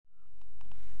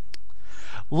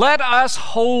let us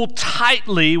hold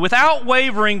tightly without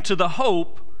wavering to the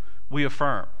hope we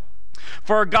affirm.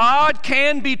 For God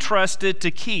can be trusted to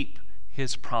keep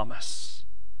his promise.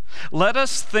 Let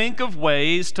us think of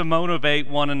ways to motivate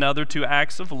one another to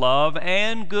acts of love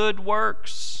and good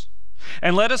works.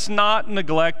 And let us not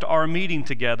neglect our meeting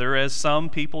together as some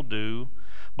people do,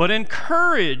 but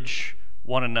encourage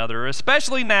one another,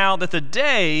 especially now that the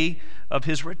day of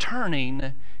his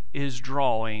returning is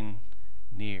drawing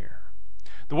near.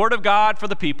 The word of God for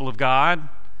the people of God.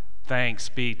 Thanks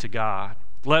be to God.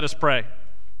 Let us pray.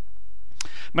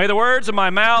 May the words of my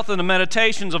mouth and the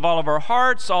meditations of all of our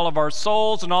hearts, all of our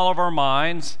souls, and all of our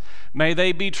minds, may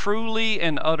they be truly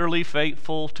and utterly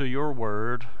faithful to your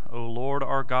word, O Lord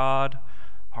our God,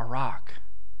 our rock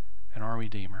and our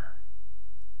Redeemer.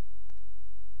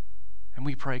 And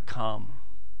we pray, come.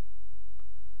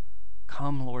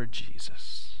 Come, Lord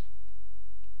Jesus.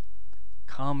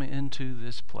 Come into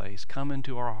this place. Come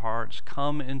into our hearts.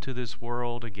 Come into this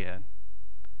world again.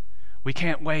 We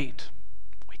can't wait.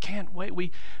 We can't wait.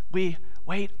 We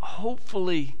wait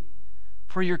hopefully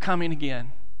for your coming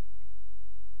again.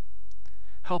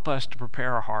 Help us to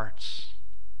prepare our hearts,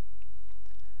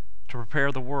 to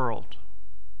prepare the world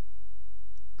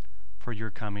for your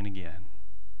coming again.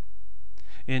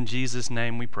 In Jesus'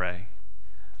 name we pray.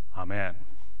 Amen.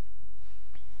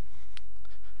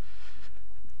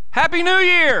 Happy New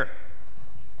Year!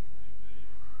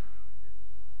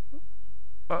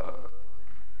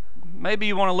 Maybe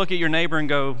you want to look at your neighbor and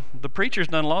go, the preacher's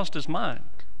done lost his mind.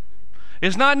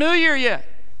 It's not New Year yet.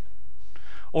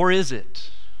 Or is it?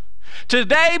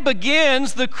 Today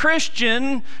begins the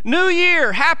Christian New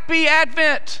Year. Happy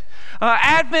Advent.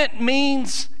 Advent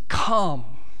means come.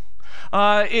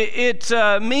 It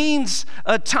means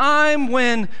a time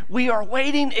when we are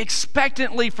waiting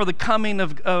expectantly for the coming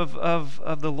of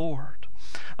the Lord.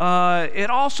 It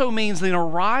also means the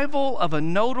arrival of a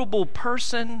notable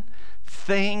person,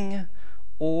 thing,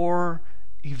 or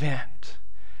event.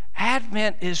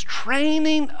 Advent is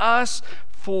training us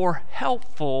for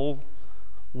helpful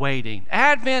waiting.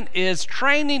 Advent is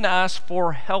training us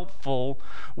for helpful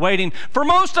waiting. For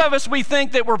most of us, we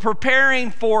think that we're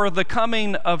preparing for the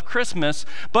coming of Christmas,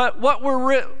 but what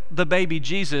the baby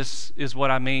Jesus is what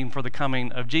I mean for the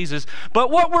coming of Jesus. But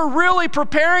what we're really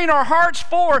preparing our hearts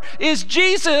for is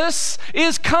Jesus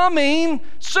is coming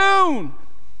soon.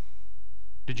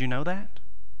 Did you know that?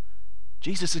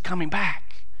 Jesus is coming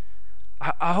back.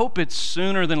 I hope it's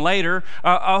sooner than later.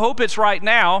 I hope it's right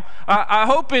now. I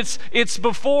hope it's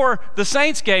before the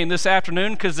Saints game this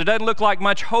afternoon, because there doesn't look like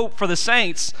much hope for the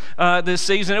Saints this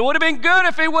season. It would have been good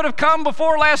if he would have come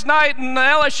before last night in the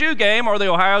LSU game or the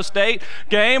Ohio State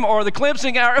game or the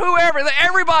Clemson game or whoever.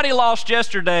 Everybody lost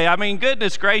yesterday. I mean,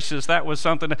 goodness gracious, that was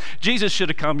something. Jesus should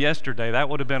have come yesterday. That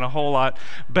would have been a whole lot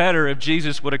better if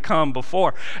Jesus would have come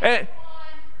before.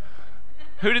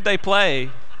 Who did they play?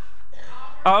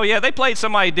 Oh, yeah, they played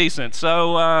somebody decent,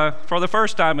 so for the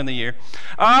first time in the year.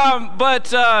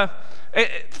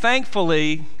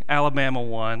 Thankfully, Alabama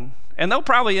won, and they'll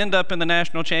probably end up in the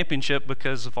national championship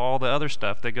because of all the other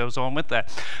stuff that goes on with that.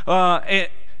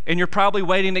 And you're probably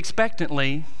waiting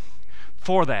expectantly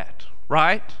for that,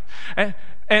 right?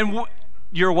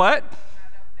 You're what?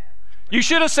 You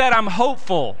should have said, I'm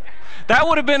hopeful. That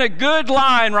would have been a good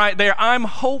line right there. I'm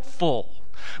hopeful.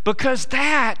 Because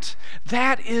that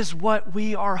is what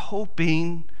we are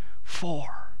hoping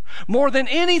for. More than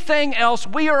anything else,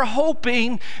 we are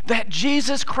hoping that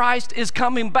Jesus Christ is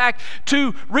coming back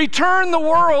to return the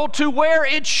world to where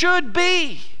it should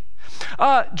be.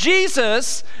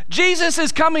 Jesus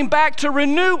is coming back to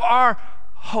renew our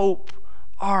hope,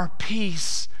 our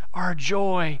peace, our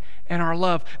joy, and our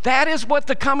love. That is what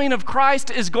the coming of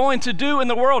Christ is going to do in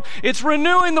the world. It's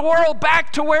renewing the world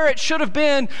back to where it should have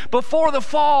been before the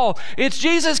fall. It's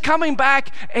Jesus coming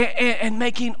back and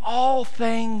making all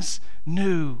things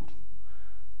new.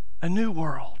 A new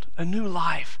world, a new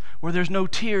life where there's no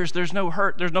tears, there's no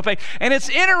hurt, there's no pain. And it's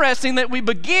interesting that we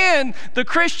begin the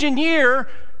Christian year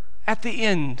at the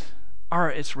end. Or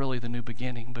it's really the new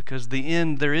beginning, because the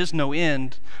end, there is no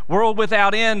end. World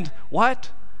without end, what?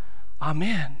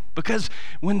 Amen. Because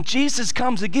when Jesus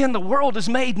comes again, the world is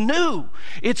made new.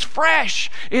 It's fresh.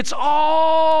 It's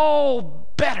all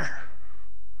better.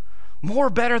 More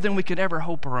better than we could ever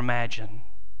hope or imagine.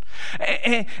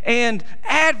 And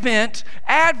Advent,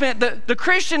 the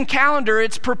Christian calendar,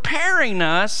 it's preparing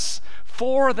us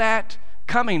for that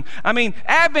coming. I mean,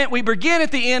 Advent, we begin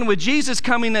at the end with Jesus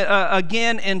coming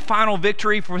again in final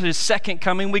victory for his second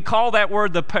coming. We call that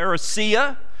word the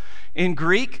parousia in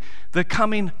Greek. The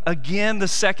coming again, the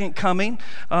second coming,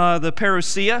 the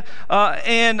parousia.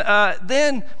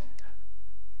 Then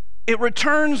It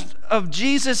returns of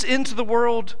Jesus into the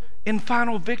world in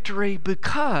final victory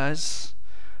because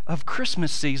of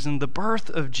Christmas season, the birth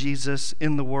of Jesus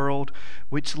in the world,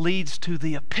 which leads to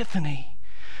the Epiphany,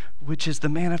 which is the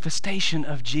manifestation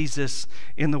of Jesus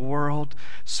in the world,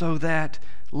 so that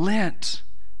Lent,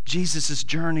 Jesus'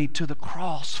 journey to the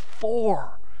cross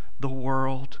for the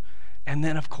world, and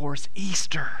then, of course,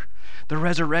 Easter, the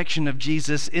resurrection of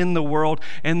Jesus in the world,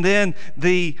 and then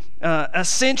the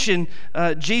ascension,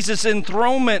 Jesus'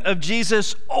 enthronement of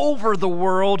Jesus over the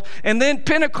world, and then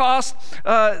Pentecost,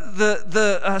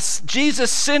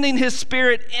 Jesus sending his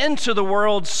Spirit into the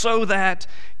world so that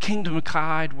Kingdom of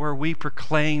God, where we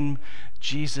proclaim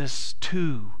Jesus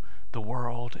to the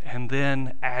world, and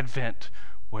then Advent,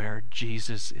 where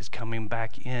Jesus is coming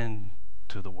back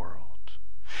into the world.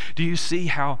 Do you see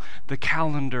how the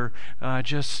calendar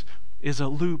just is a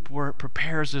loop where it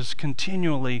prepares us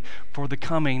continually for the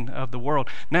coming of the world?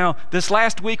 Now, this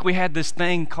last week we had this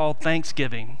thing called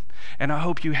Thanksgiving, and I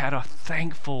hope you had a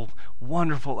thankful,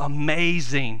 wonderful,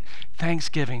 amazing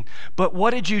Thanksgiving. But what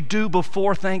did you do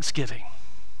before Thanksgiving?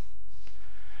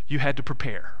 You had to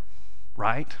prepare,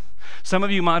 right? Some of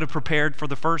you might have prepared for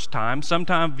the first time. Some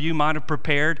of you might have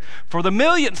prepared for the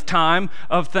millionth time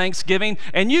of Thanksgiving,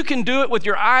 and you can do it with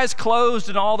your eyes closed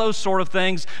and all those sort of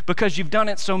things because you've done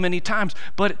it so many times.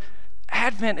 But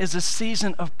Advent is a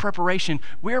season of preparation.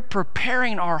 We're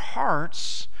preparing our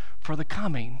hearts for the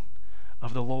coming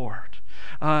of the Lord.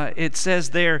 It says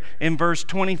there in verse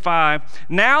 25,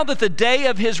 now that the day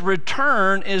of his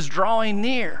return is drawing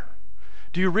near.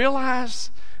 Do you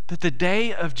realize that the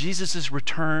day of Jesus'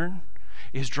 return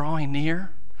is drawing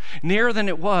near? Nearer than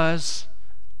it was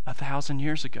 1,000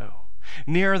 years ago.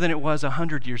 Nearer than it was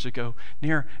 100 years ago.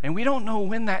 Nearer. And we don't know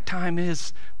when that time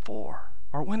is for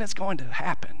or when it's going to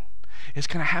happen. It's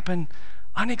going to happen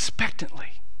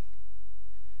unexpectedly.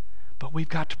 But we've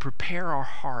got to prepare our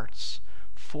hearts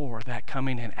for that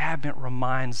coming, and Advent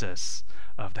reminds us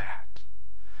of that.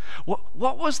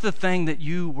 What was the thing that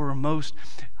you were most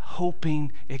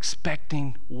hoping,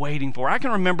 expecting, waiting for? I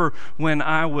can remember when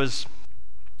I was,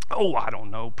 I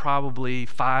don't know, probably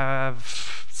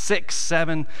 5, 6,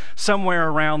 7, somewhere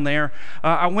around there.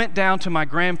 I went down to my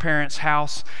grandparents'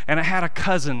 house, and I had a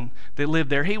cousin that lived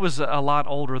there. He was a lot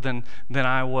older than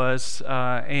I was,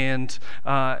 and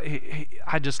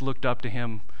I just looked up to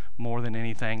him more than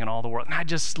anything in all the world. And I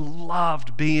just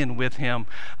loved being with him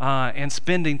and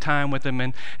spending time with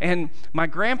him. And my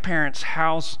grandparents'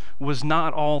 house was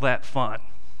not all that fun.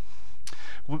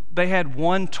 They had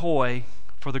one toy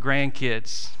for the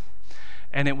grandkids,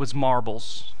 and it was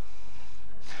marbles.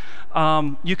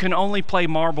 You can only play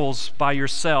marbles by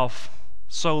yourself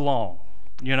so long.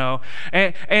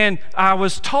 And I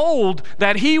was told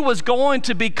that he was going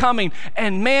to be coming.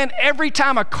 And man, every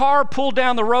time a car pulled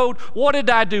down the road, what did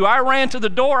I do? I ran to the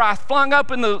door. I flung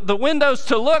up in the windows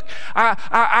to look.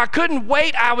 I couldn't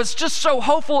wait. I was just so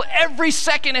hopeful every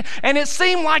second. And it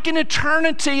seemed like an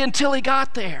eternity until he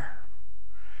got there.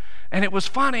 And it was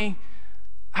funny.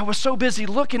 I was so busy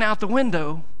looking out the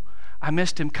window, I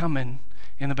missed him coming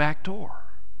in the back door.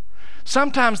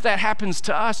 Sometimes that happens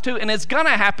to us too, and it's going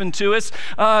to happen to us,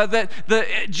 that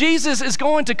Jesus is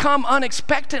going to come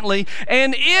unexpectedly.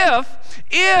 And if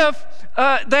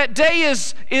that day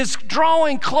is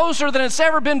drawing closer than it's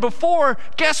ever been before,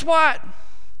 guess what?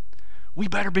 We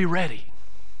better be ready.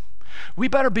 We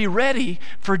better be ready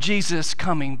for Jesus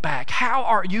coming back. How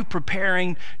are you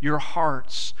preparing your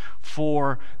hearts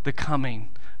for the coming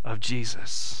of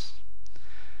Jesus?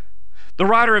 The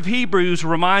writer of Hebrews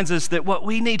reminds us that what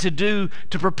we need to do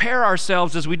to prepare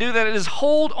ourselves as we do that is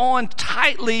hold on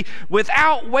tightly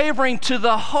without wavering to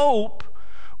the hope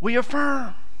we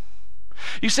affirm.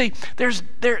 You see,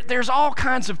 there's all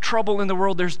kinds of trouble in the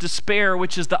world. There's despair,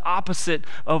 which is the opposite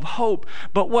of hope.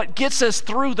 But what gets us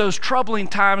through those troubling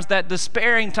times, that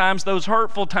despairing times, those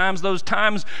hurtful times, those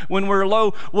times when we're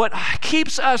low, what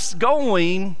keeps us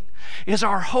going is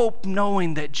our hope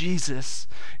knowing that Jesus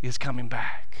is coming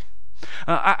back.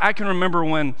 I can remember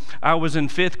when I was in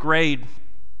 5th grade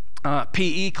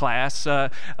PE class.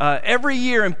 Every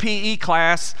year in PE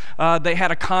class, they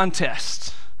had a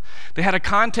contest. They had a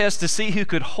contest to see who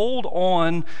could hold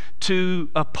on to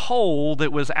a pole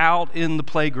that was out in the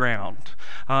playground.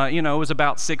 It was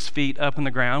about 6 feet up in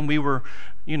the ground. We were,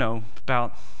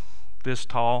 about this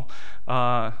tall,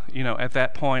 at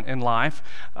that point in life.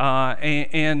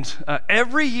 And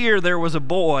every year there was a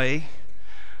boy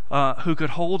who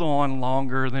could hold on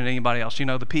longer than anybody else.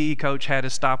 The PE coach had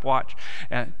his stopwatch.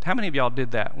 How many of y'all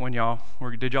did that when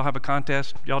did y'all have a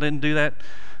contest? Y'all didn't do that?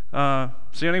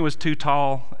 Sione was too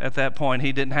tall at that point.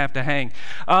 He didn't have to hang.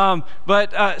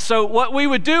 So what we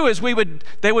would do is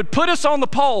they would put us on the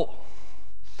pole,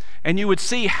 and you would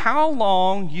see how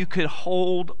long you could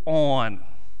hold on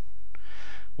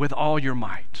with all your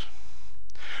might.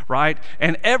 Right?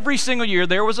 And every single year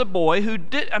there was a boy who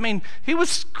he was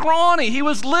scrawny, he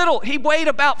was little, he weighed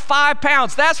about 5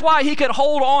 pounds. That's why he could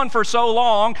hold on for so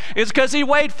long, is because he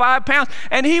weighed 5 pounds.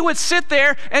 And he would sit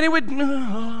there and he would,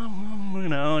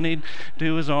 and he'd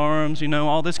do his arms,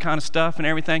 all this kind of stuff and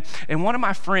everything. And one of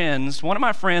my friends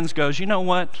goes, you know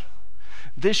what?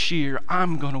 This year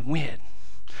I'm going to win.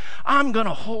 I'm going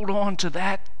to hold on to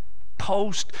that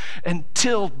post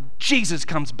until Jesus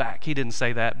comes back. He didn't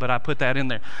say that, but I put that in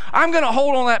there. I'm going to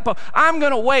hold on that post. I'm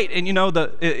going to wait. And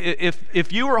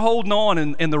if you were holding on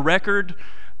and the record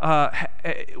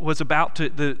was about to,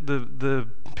 the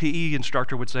PE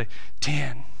instructor would say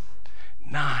 10,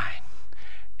 9,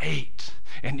 8,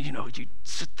 and you'd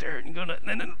sit there and you're gonna,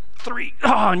 and then 3,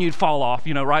 and you'd fall off,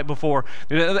 right before.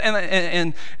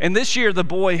 And this year the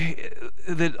boy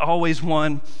that always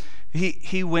won,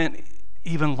 he went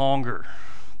even longer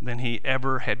than he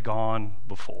ever had gone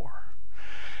before.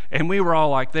 And we were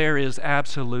all like, there is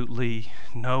absolutely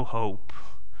no hope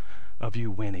of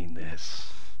you winning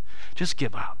this. Just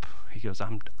give up. He goes,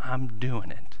 I'm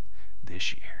doing it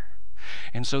this year.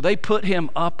 And so they put him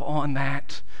up on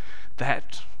that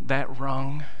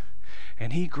rung,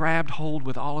 and he grabbed hold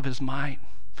with all of his might,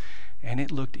 and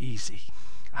it looked easy.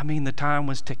 The time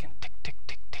was ticking, tick, tick,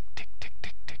 tick, tick, tick, tick,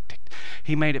 tick, tick, tick.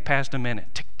 He made it past a minute,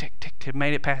 tick, tick, tick. He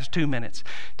made it past 2 minutes,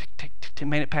 tick, tick, tick. He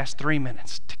made it past 3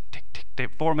 minutes, tick, tick, tick,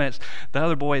 tick. 4 minutes. The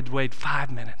other boy had weighed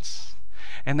 5 minutes.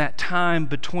 And that time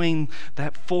between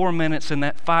that 4 minutes and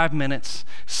that 5 minutes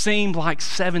seemed like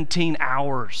 17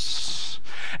 hours.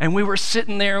 And we were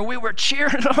sitting there and we were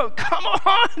cheering, oh, come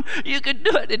on, you could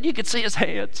do it. And you could see his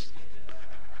hands.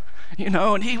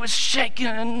 And he was shaking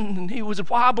and he was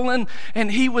wobbling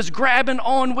and he was grabbing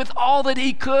on with all that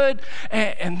he could.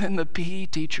 And then the PE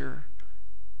teacher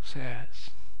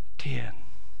says, 10.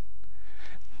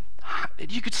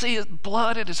 You could see his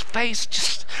blood and his face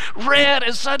just red,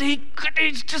 and suddenly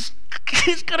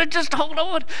he's gonna just hold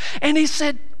on. And he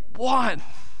said 1,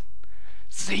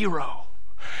 0.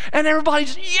 And everybody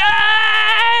just,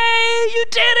 yay, you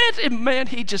did it. And man,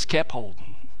 he just kept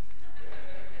holding.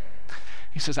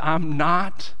 He says, I'm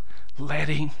not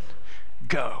letting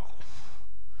go.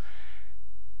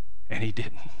 And he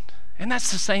didn't. And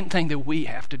that's the same thing that we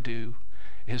have to do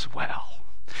as well.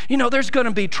 There's going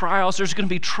to be trials, there's going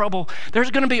to be trouble,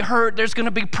 there's going to be hurt, there's going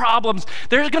to be problems,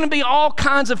 there's going to be all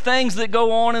kinds of things that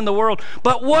go on in the world.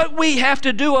 But what we have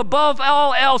to do above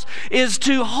all else is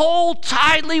to hold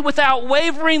tightly without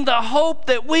wavering the hope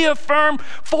that we affirm,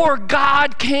 for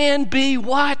God can be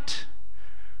what?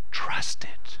 Trusted.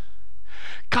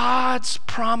 God's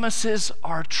promises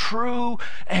are true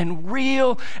and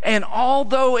real, and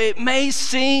although it may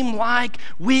seem like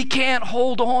we can't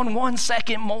hold on 1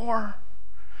 second more,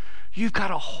 you've got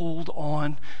to hold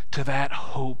on to that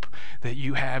hope that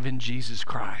you have in Jesus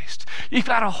Christ. You've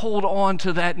got to hold on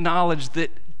to that knowledge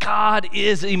that God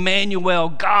is Emmanuel,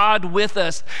 God with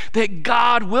us, that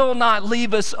God will not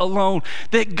leave us alone,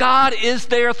 that God is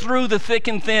there through the thick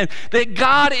and thin, that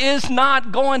God is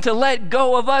not going to let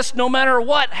go of us no matter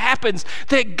what happens,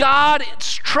 that God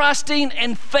is trusting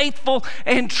and faithful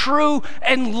and true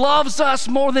and loves us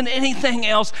more than anything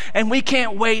else, and we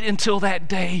can't wait until that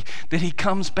day that He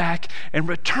comes back and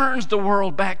returns the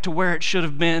world back to where it should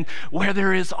have been, where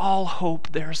there is all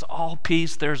hope, there's all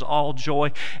peace, there's all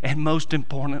joy, and most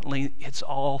importantly, it's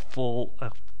all full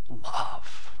of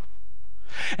love.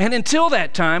 And until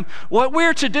that time, what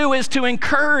we're to do is to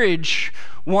encourage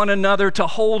one another to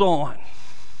hold on.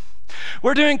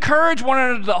 We're to encourage one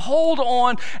another to hold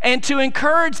on and to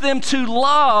encourage them to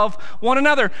love one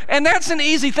another. And that's an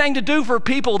easy thing to do for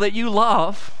people that you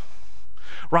love,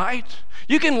 right?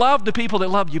 You can love the people that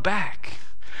love you back.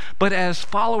 But as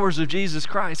followers of Jesus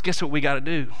Christ, guess what we got to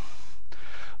do?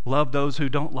 Love those who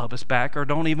don't love us back or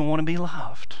don't even want to be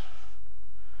loved,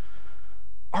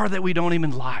 or that we don't even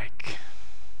like.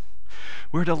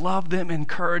 We're to love them,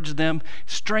 encourage them,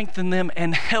 strengthen them,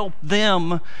 and help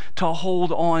them to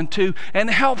hold on to, and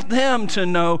help them to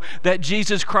know that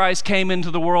Jesus Christ came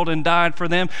into the world and died for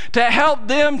them, to help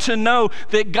them to know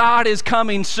that God is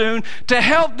coming soon, to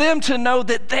help them to know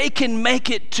that they can make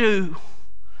it too,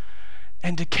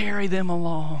 and to carry them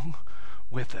along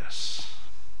with us.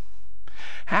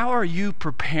 How are you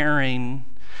preparing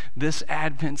this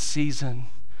Advent season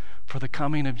for the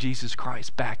coming of Jesus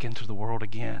Christ back into the world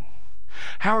again?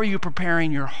 How are you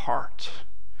preparing your heart?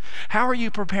 How are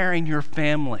you preparing your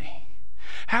family?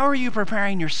 How are you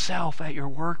preparing yourself at your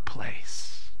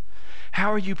workplace?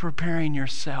 How are you preparing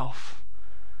yourself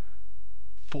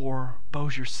for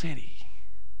Bossier City?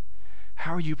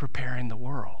 How are you preparing the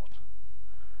world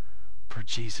for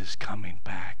Jesus coming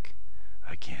back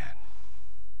again?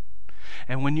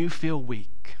 And when you feel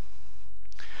weak,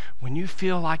 when you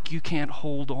feel like you can't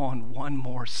hold on one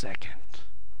more second,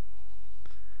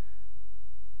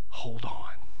 hold on.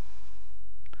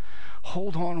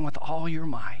 Hold on with all your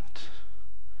might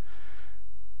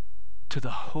to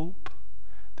the hope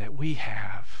that we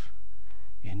have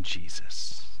in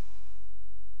Jesus.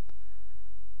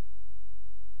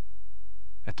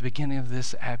 At the beginning of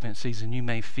this Advent season, you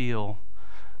may feel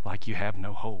like you have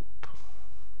no hope.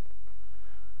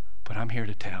 But I'm here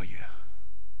to tell you,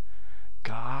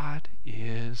 God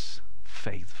is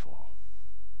faithful.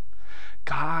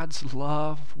 God's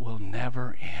love will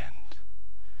never end.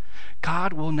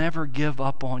 God will never give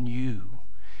up on you,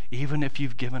 even if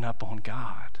you've given up on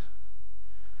God.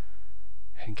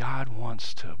 And God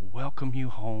wants to welcome you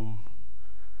home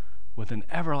with an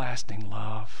everlasting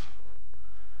love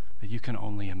that you can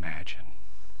only imagine.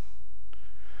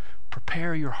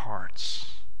 Prepare your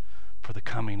hearts for the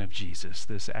coming of Jesus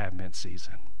this Advent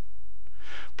season.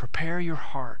 Prepare your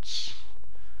hearts,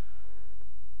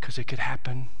 because it could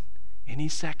happen any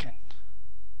second.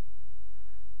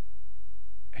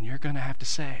 And you're going to have to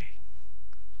say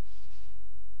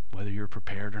whether you're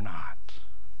prepared or not.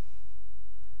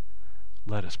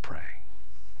 Let us pray.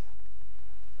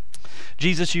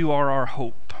 Jesus, you are our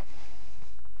hope.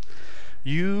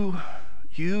 You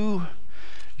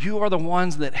are the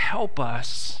ones that help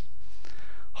us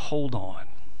hold on.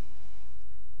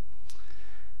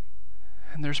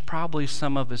 And there's probably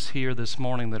some of us here this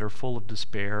morning that are full of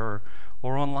despair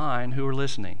or online who are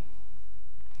listening.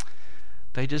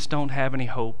 They just don't have any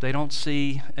hope. They don't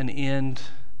see an end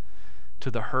to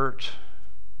the hurt,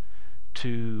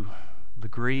 to the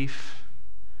grief,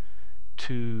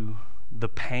 to the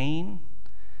pain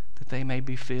that they may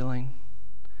be feeling,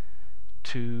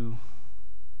 to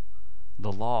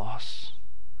the loss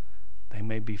they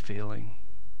may be feeling.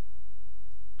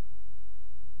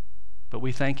 But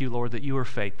we thank you, Lord, that you are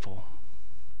faithful.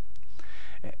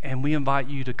 And we invite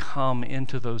you to come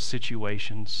into those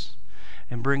situations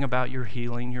and bring about your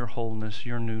healing, your wholeness,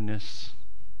 your newness.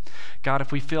 God,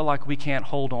 if we feel like we can't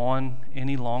hold on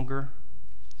any longer,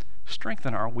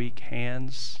 strengthen our weak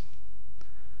hands.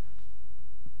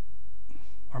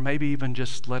 Or maybe even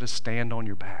just let us stand on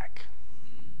your back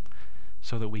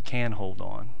so that we can hold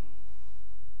on.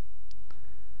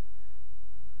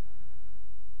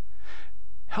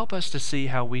 Help us to see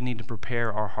how we need to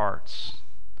prepare our hearts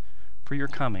for your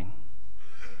coming.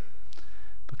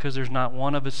 Because there's not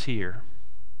one of us here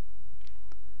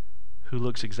who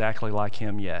looks exactly like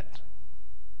him yet.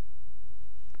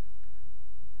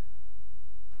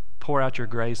 Pour out your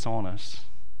grace on us.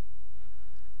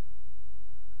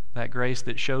 That grace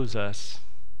that shows us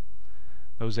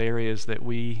those areas that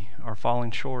we are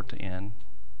falling short in.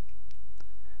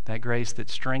 That grace that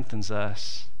strengthens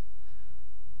us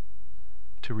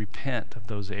to repent of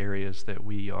those areas that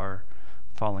we are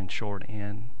falling short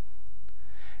in.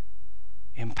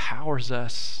 Empowers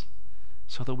us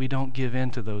so that we don't give in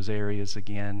to those areas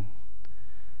again,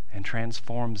 and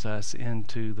transforms us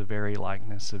into the very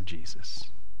likeness of Jesus.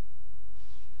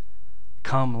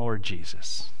 Come, Lord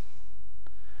Jesus.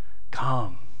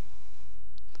 Come.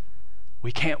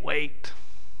 We can't wait.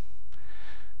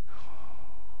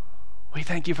 We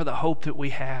thank you for the hope that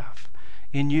we have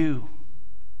in you.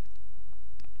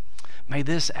 May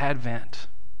this Advent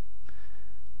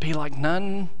be like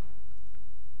none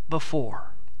before.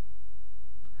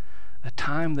 A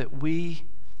time that we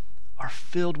are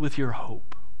filled with your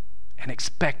hope and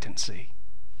expectancy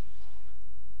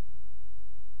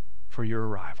for your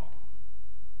arrival.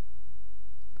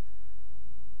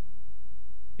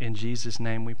 In Jesus'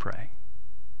 name we pray.